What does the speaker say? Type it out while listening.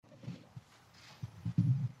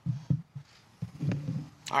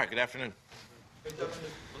All right, good afternoon. Hey, Doug,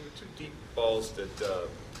 on the two deep balls that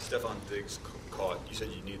Stefon Diggs caught, you said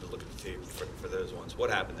you needed to look at the tape for those ones. What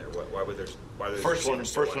happened there? Why were there? First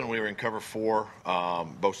one, we were in cover 4.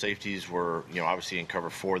 Both safeties were, obviously in cover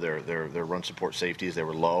 4. Their run support safeties, they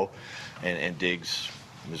were low, and Diggs,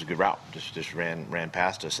 it was a good route. Just ran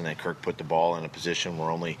past us, and then Kirk put the ball in a position where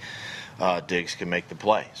only Diggs can make the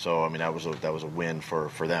play. So that was a win for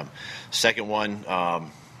them. Second one.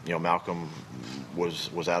 Malcolm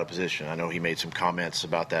was out of position. I know he made some comments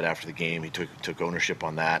about that after the game. He took ownership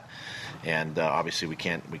on that, and obviously we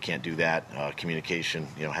can't do that. Communication,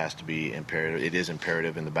 has to be imperative. It is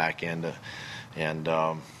imperative in the back end, and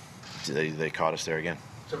they caught us there again.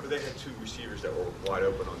 So, but they had two receivers that were wide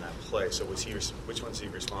open on that play. So which one's he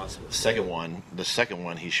responsible for? The second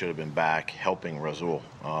one, he should have been back helping Rasul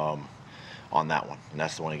on that one, and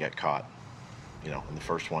that's the one he got caught. In the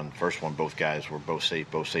first one, both guys were both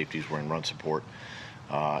safeties were in run support,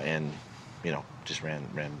 and just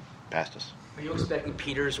ran past us. Are you expecting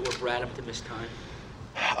Peters or Bradham to miss time?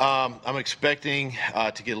 I'm expecting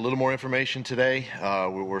to get a little more information today.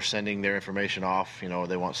 We're sending their information off.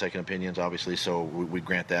 They want second opinions, obviously, so we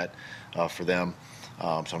grant that for them.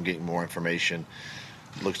 So I'm getting more information.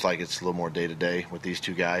 Looks like it's a little more day-to-day with these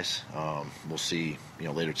two guys. We'll see,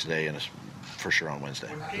 later today and for sure on Wednesday.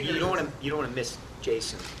 You don't want to miss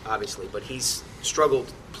Jason, obviously, but he's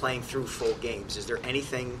struggled playing through full games. Is there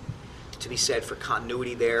anything to be said for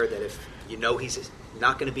continuity there, that if he's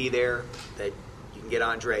not going to be there, that you can get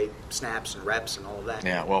Andre snaps and reps and all of that?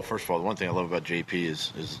 Yeah, well, first of all, the one thing I love about JP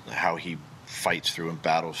is how he fights through and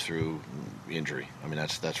battles through injury.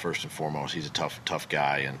 That's first and foremost. He's a tough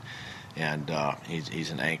guy, and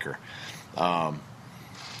he's an anchor.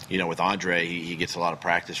 With Andre, he gets a lot of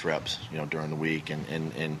practice reps, during the week,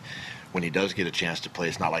 and when he does get a chance to play,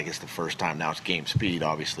 it's not like it's the first time. Now it's game speed,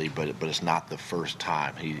 obviously, but it's not the first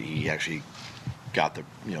time. He actually got the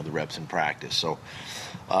reps in practice. So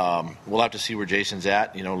we'll have to see where Jason's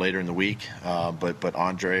at, later in the week. But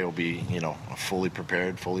Andre will be, fully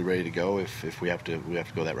prepared, fully ready to go if we have to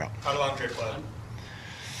go that route. How did Andre play?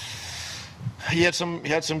 He had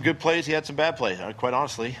some good plays. He had some bad plays. Quite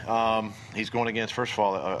honestly, he's going against, first of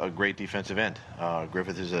all, a great defensive end.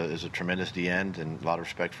 Griffith is a tremendous D end, and a lot of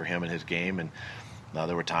respect for him and his game. And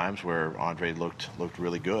there were times where Andre looked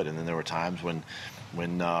really good, and then there were times when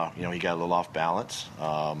he got a little off balance.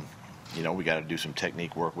 We got to do some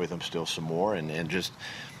technique work with him still some more, and just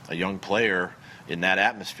a young player in that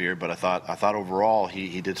atmosphere. But I thought overall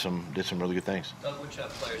he did some really good things. Doug, which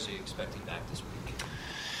players are you expecting back this week?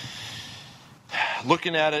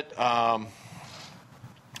 Looking at it,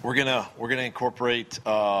 we're gonna incorporate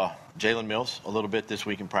Jalen Mills a little bit this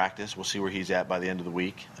week in practice. We'll see where he's at by the end of the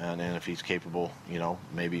week, and then if he's capable,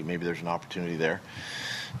 maybe there's an opportunity there.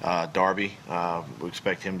 Darby, we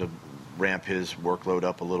expect him to ramp his workload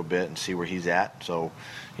up a little bit and see where he's at. So,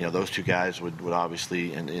 those two guys would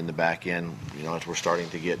obviously in the back end, as we're starting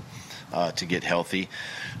to get healthy.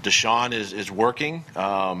 Deshaun is working.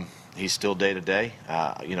 He's still day to day.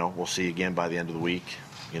 We'll see again by the end of the week,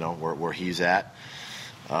 where he's at.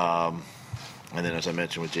 And then, as I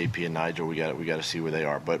mentioned with JP and Nigel, we got to see where they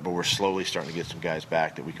are. But we're slowly starting to get some guys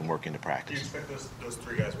back that we can work into practice. Do you expect those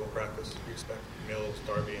three guys will practice? Do you expect Mills,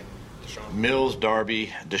 Darby, and Deshaun? Mills,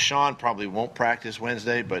 Darby, Deshaun probably won't practice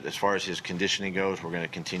Wednesday, but as far as his conditioning goes, we're going to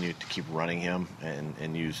continue to keep running him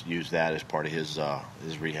and use that as part of his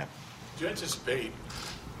rehab. Do you anticipate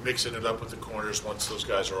mixing it up with the corners once those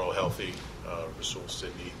guys are all healthy, Rasul,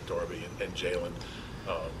 Sidney, Darby, and Jalen,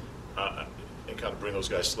 and kind of bring those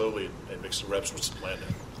guys slowly and mix the reps? What's the plan there?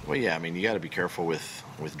 Well, yeah, you got to be careful with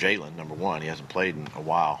Jalen, number one. He hasn't played in a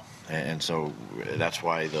while, and so that's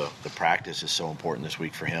why the practice is so important this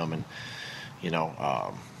week for him. And,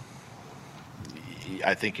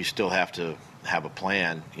 I think you still have to have a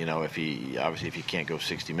plan, if he can't go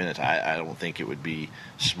 60 minutes. I don't think it would be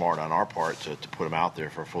smart on our part to put him out there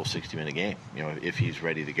for a full 60-minute game, if he's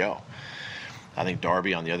ready to go. I think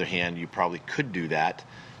Darby, on the other hand, you probably could do that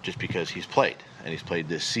just because he's played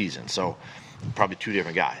this season. So probably two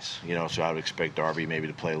different guys, so I would expect Darby maybe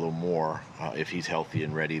to play a little more if he's healthy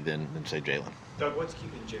and ready than say, Jalen. Doug, what's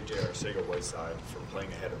keeping J.J. Arcega-Whiteside from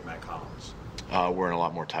playing ahead of Matt Collins? We're in a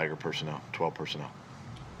lot more Tiger personnel, 12 personnel.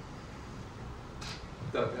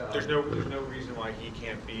 Doug, there's no reason why he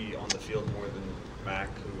can't be on the field more than Mac,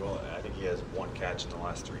 who I think he has one catch in the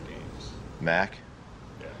last 3 games. Mac?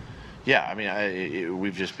 Yeah. Yeah,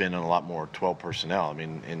 we've just been in a lot more 12 personnel.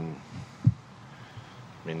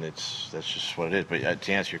 That's just what it is. But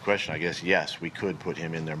to answer your question, I guess yes, we could put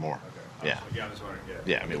him in there more. Okay. Yeah. I'm just wondering.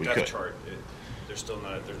 Yeah, we depth could. Chart, there's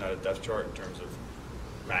not a depth chart in terms of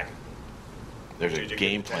Mac. there's a Strategic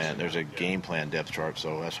game attention, plan. There's a yeah. game plan depth chart,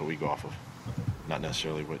 so that's what we go off of, not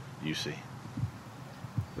necessarily what you see.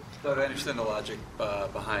 But I understand the logic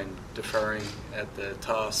behind deferring at the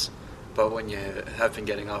toss, but when you have been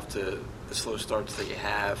getting off to the slow starts that you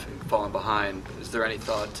have and falling behind, is there any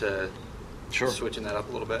thought to Sure. switching that up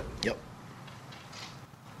a little bit? Yep.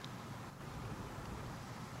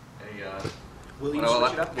 Any, Will you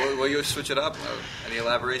switch it up? Will you switch it up? Any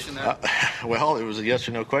elaboration there? Well, it was a yes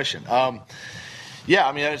or no question. Yeah,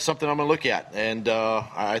 I mean, it's something I'm going to look at, and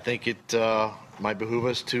I think it might behoove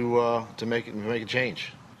us to make a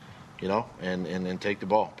change, and take the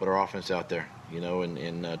ball, put our offense out there,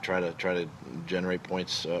 and try to generate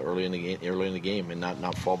points early in the game, and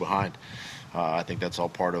not fall behind. I think that's all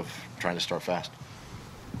part of trying to start fast.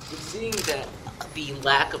 Seeing that the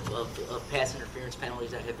lack of pass interference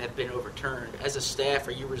penalties that have been overturned, as a staff,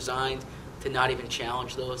 are you resigned to not even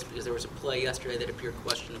challenge those? Because there was a play yesterday that appeared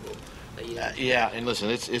questionable. That you didn't Yeah, and listen,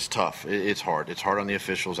 it's tough. It's hard. It's hard on the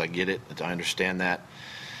officials. I get it. I understand that.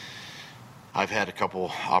 I've had a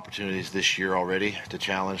couple opportunities this year already to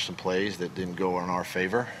challenge some plays that didn't go in our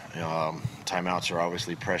favor. Timeouts are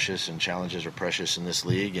obviously precious, and challenges are precious in this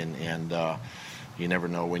league, and you never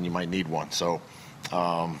know when you might need one. So,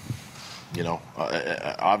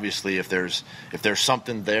 obviously, if there's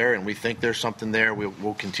something there, and we think there's something there,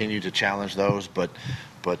 we'll continue to challenge those. But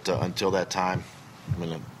until that time, I'm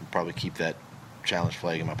going to probably keep that challenge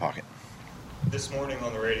flag in my pocket. This morning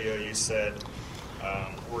on the radio, you said,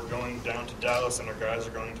 we're going down to Dallas and our guys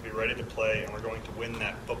are going to be ready to play and we're going to win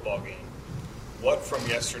that football game. What from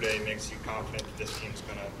yesterday makes you confident that this team's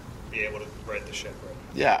going to be able to right the ship right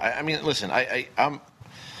now? Yeah, I mean, listen, I'm.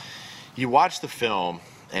 You watch the film,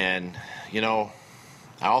 and I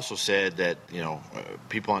also said that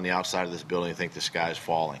people on the outside of this building think the sky is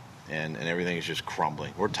falling and everything is just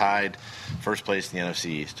crumbling. We're tied first place in the NFC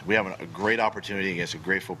East. We have a great opportunity against a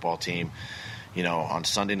great football team, on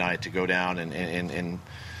Sunday night to go down and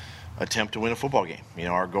attempt to win a football game.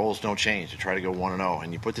 Our goals don't change, to try to go 1-0.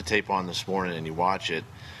 And you put the tape on this morning and you watch it,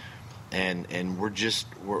 and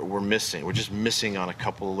we're missing. We're just missing on a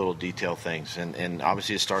couple of little detail things. And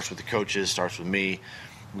obviously it starts with the coaches, starts with me.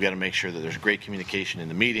 We've got to make sure that there's great communication in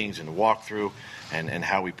the meetings and the walkthrough and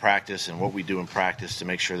how we practice and what we do in practice to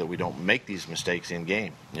make sure that we don't make these mistakes in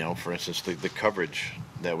game. For instance, the coverage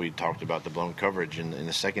that we talked about, the blown coverage in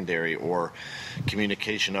the secondary, or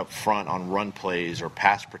communication up front on run plays or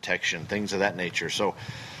pass protection, things of that nature. So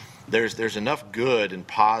there's enough good and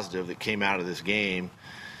positive that came out of this game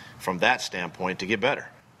from that standpoint to get better.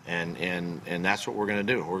 And that's what we're going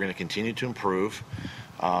to do. We're going to continue to improve.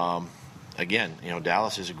 Again,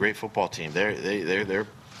 Dallas is a great football team. They're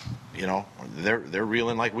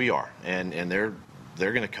reeling like we are, and they're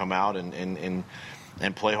going to come out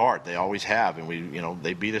and play hard. They always have, and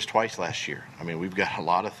they beat us twice last year. I mean, we've got a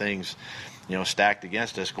lot of things, stacked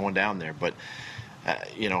against us going down there. But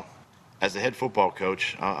as the head football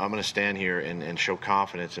coach, I'm going to stand here and show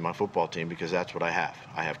confidence in my football team, because that's what I have.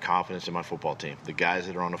 I have confidence in my football team, the guys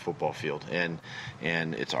that are on the football field, and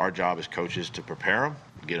it's our job as coaches to prepare them,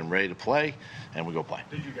 get them ready to play, and we go play.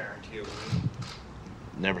 Did you guarantee a win?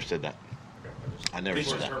 Never said that. I never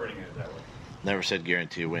said that. Interpreting it that way. Never said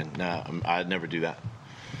guarantee a win. No, I'd never do that.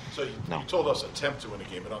 So you No. told us attempt to win a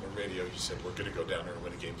game, but on the radio you said we're going to go down there and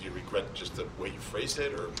win a game. Do you regret just the way you phrased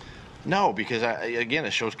it, or? No, because again,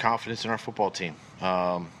 it shows confidence in our football team,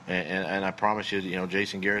 and I promise you,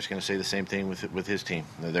 Jason Garrett's going to say the same thing with his team.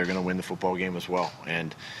 They're going to win the football game as well,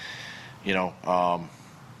 and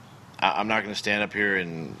I'm not going to stand up here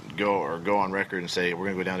and go on record and say we're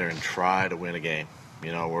going to go down there and try to win a game.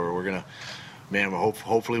 We're going to,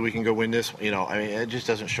 hopefully we can go win this. I mean, it just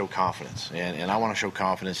doesn't show confidence, and I want to show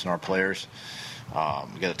confidence in our players. We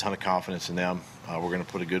got a ton of confidence in them. We're going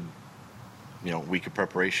to put a good week of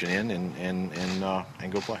preparation in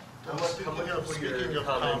and go play. How much of your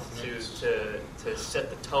comments to set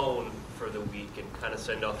the tone for the week and kind of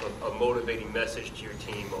send off a motivating message to your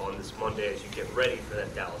team on this Monday as you get ready for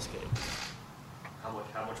that Dallas game? How much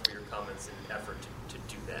were your comments and effort to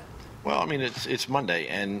do that? Well, I mean, it's Monday,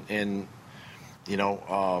 and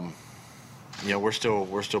we're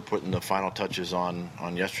still putting the final touches on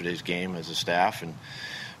yesterday's game as a staff,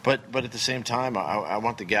 but at the same time, I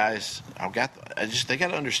want the guys. They got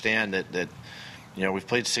to understand that we've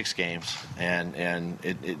played 6 games, and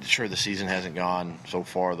sure, the season hasn't gone so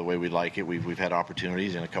far the way we'd like it. We've had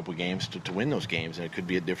opportunities in a couple games to win those games, and it could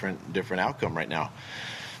be a different outcome right now.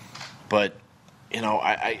 But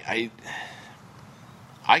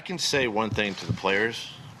I can say one thing to the players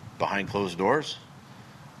behind closed doors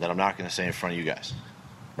that I'm not going to say in front of you guys,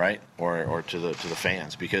 right? Or to the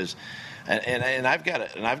fans, because and I've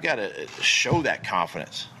got to show that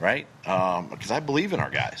confidence, right? Because I believe in our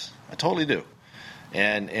guys. I totally do.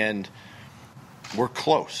 And we're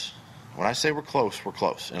close. When I say we're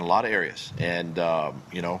close in a lot of areas. And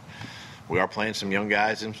we are playing some young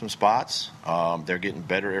guys in some spots. They're getting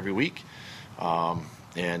better every week. And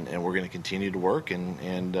we're going to continue to work, and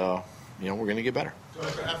we're going to get better.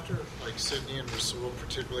 So after Sydney and Rasul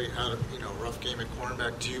particularly had a rough game at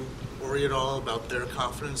cornerback, do you worry at all about their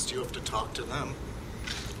confidence? Do you have to talk to them?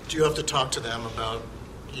 Do you have to talk to them about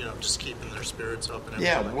just keeping their spirits up and everything?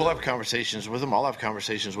 Yeah, we'll have conversations with them. I'll have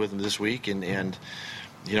conversations with them this week, and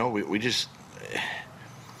we just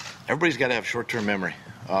everybody's got to have short-term memory.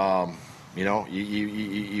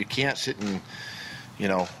 You can't sit and.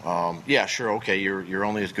 Yeah, sure, okay, you're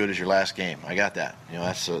only as good as your last game. I got that.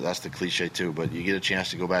 That's the cliche too. But you get a chance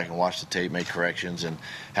to go back and watch the tape, make corrections, and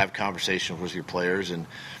have conversations with your players, and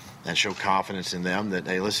show confidence in them that,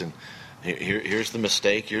 hey, listen, here's the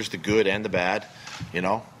mistake, here's the good and the bad.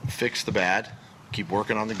 Fix the bad, keep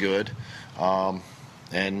working on the good,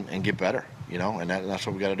 and get better. And that's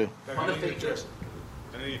what we got to do. I know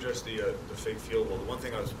you addressed the fake field goal. The one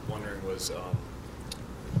thing I was wondering was.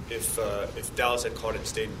 If Dallas had caught it and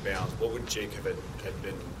stayed in bounds, what would Jake have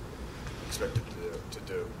been expected to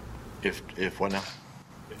do? If what now?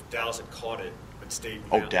 If Dallas had caught it and stayed in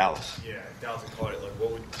Oh, bounds. Dallas. Yeah, if Dallas had caught it,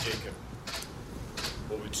 what would Jake have?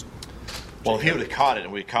 Well, if he would have caught it,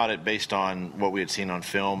 and we caught it based on what we had seen on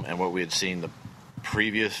film and what we had seen the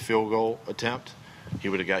previous field goal attempt, he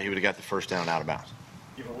would have got the first down out of bounds.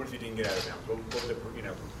 Yeah, but what if he didn't get out of bounds?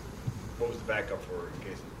 What was the backup for in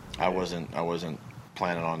case? I wasn't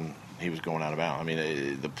planning on he was going out of bounds. I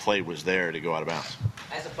mean, the play was there to go out of bounds.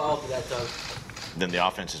 As a follow-up to that, Doug. Then the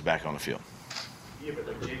offense is back on the field. Yeah,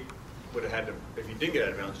 but Jake would have had to. If he did get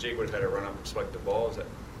out of bounds, Jake would have had to run up and spike the ball. Is that?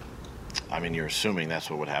 I mean, you're assuming that's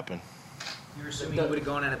what would happen. You're assuming he would have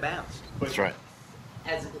gone out of bounds. That's right.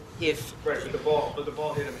 As if Right, but the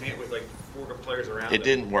ball hit him with 4 players around. It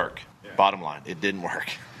didn't work. Yeah. Bottom line, it didn't work.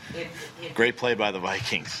 if Great play by the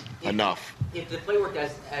Vikings. Enough. If the play worked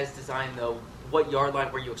as designed, though, what yard line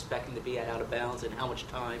were you expecting to be at out of bounds, and how much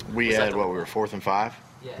time? We had we were 4th and 5,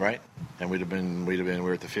 Yeah. right? And we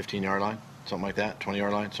were at the 15-yard line, something like that,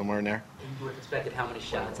 20-yard line, somewhere in there. And you would have expected how many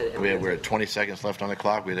shots? We had 20 seconds left on the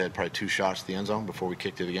clock. We'd had probably 2 shots to the end zone before we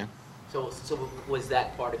kicked it again. So was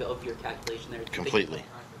that part of your calculation there? Completely.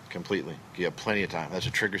 You have plenty of time. That's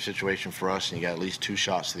a trigger situation for us, and you got at least 2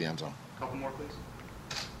 shots to the end zone. Couple more, please.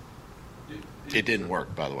 It didn't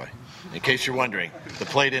work, by the way. In case you're wondering, the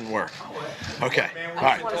play didn't work. Okay. All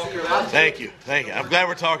right. Thank you. I'm glad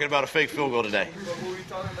we're talking about a fake field goal today.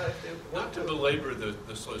 Not to belabor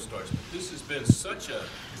the slow starts, but this has been such a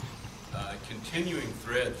continuing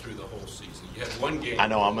thread through the whole season. You had one game. I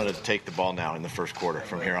know I'm going to take the ball now in the first quarter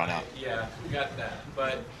from here on out. Yeah, we got that.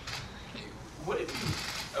 But what have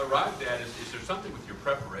you arrived at? Is there something with your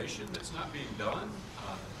preparation that's not being done?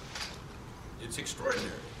 It's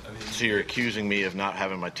extraordinary. I mean, So you're accusing me of not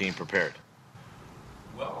having my team prepared?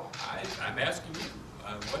 well, I'm asking you,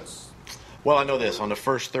 what's... Well, I know this. On the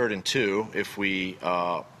first 3rd and 2, if we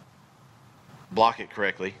block it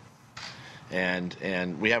correctly, and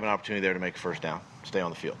we have an opportunity there to make a first down, stay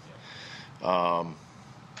on the field.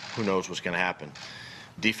 Who knows what's going to happen?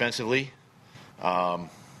 Defensively, there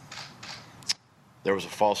was a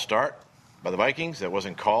false start by the Vikings that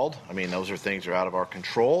wasn't called. I mean, those are things that are out of our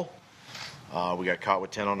control. We got caught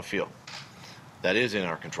with 10 on the field. That is in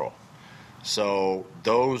our control. So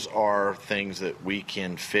those are things that we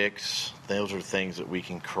can fix. Those are things that we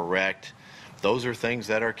can correct. Those are things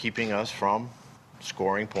that are keeping us from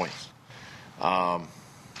scoring points,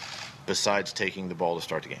 besides taking the ball to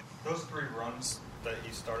start the game. Those 3 runs that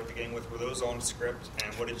you started the game with, were those on script?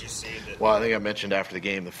 And what did you see that... Well, I think I mentioned after the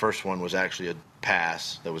game, the first one was actually a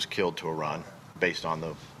pass that was killed to a run based on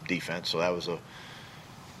the defense. So that was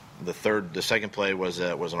the second play was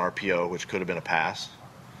an RPO, which could have been a pass.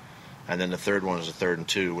 And then the third one was a 3rd and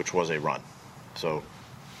 2, which was a run. So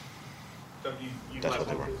Doug, that's what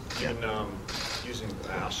they were. You've been using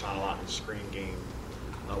Alshon a lot in the screen game.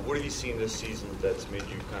 What have you seen this season that's made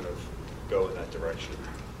you kind of go in that direction?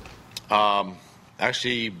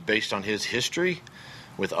 Actually, based on his history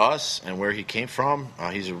with us and where he came from,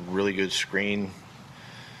 he's a really good screen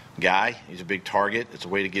guy. He's a big target. It's a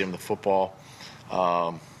way to get him the football.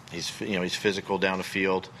 He's physical down the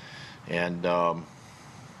field, and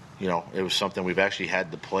it was something we've actually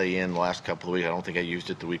had to play in the last couple of weeks. I don't think I used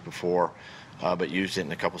it the week before, but used it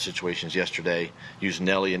in a couple of situations yesterday. Used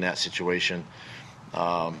Nelly in that situation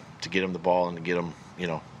to get him the ball and to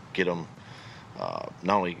get him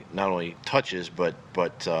not only touches, but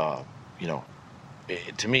to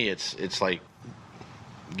me, it's like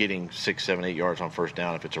getting 6, 7, 8 yards on first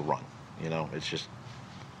down if it's a run.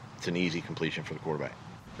 It's an easy completion for the quarterback.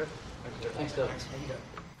 Thanks, Doug.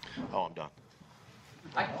 Oh, I'm done.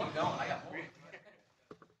 I can keep going. I got more.